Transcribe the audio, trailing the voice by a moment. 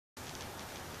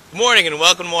Good morning and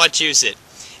welcome to Wachusett.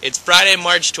 It's Friday,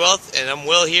 March 12th, and I'm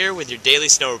Will here with your daily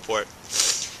snow report.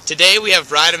 Today we have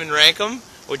Ride 'em and Rank 'em,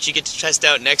 which you get to test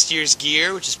out next year's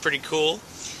gear, which is pretty cool.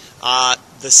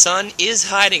 The sun is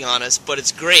hiding on us, but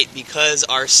it's great because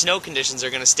our snow conditions are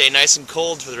going to stay nice and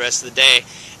cold for the rest of the day.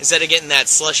 Instead of getting that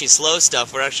slushy, slow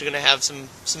stuff, we're actually going to have some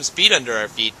speed under our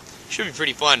feet. Should be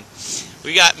pretty fun.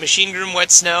 We got machine groom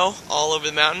wet snow all over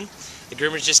the mountain. The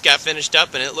groomers just got finished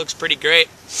up and it looks pretty great.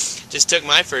 Just took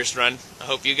my first run. I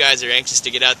hope you guys are anxious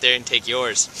to get out there and take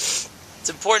yours. It's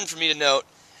important for me to note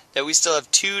that we still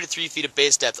have 2 to 3 feet of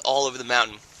base depth all over the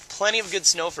mountain. Plenty of good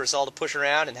snow for us all to push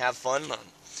around and have fun on.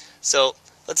 So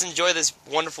let's enjoy this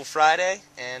wonderful Friday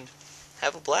and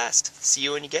have a blast. See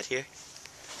you when you get here.